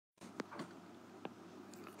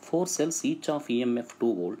4 cells each of EMF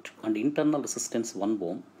 2 volt and internal resistance 1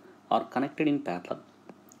 ohm are connected in parallel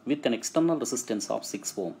with an external resistance of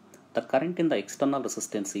 6 ohm. The current in the external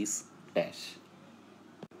resistance is dash.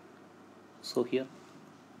 So here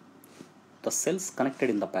the cells connected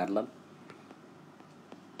in the parallel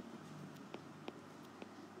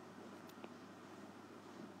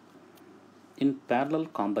in parallel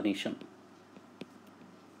combination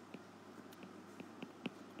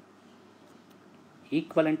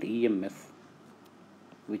equivalent EMF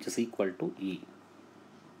which is equal to E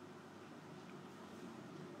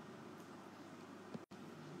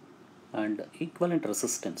and equivalent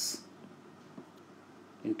resistance,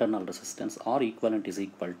 internal resistance or equivalent is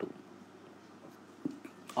equal to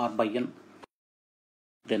R by N,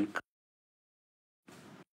 then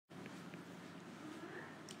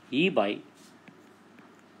E by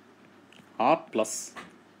R plus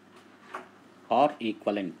R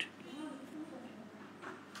equivalent.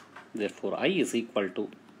 Therefore I is equal to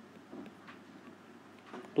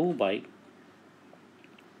 2 by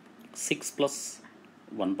 6 plus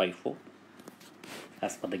 1 by 4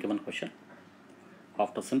 as per the given question.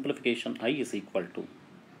 After simplification I is equal to,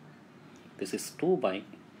 this is 2 by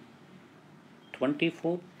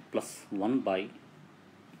 24 plus 1 by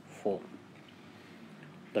 4,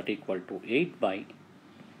 that equal to 8 by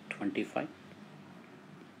 25.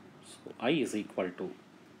 So I is equal to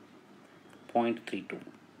 0.32.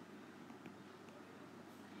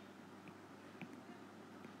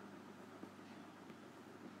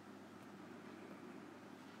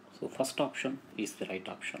 So first option is the right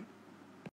option.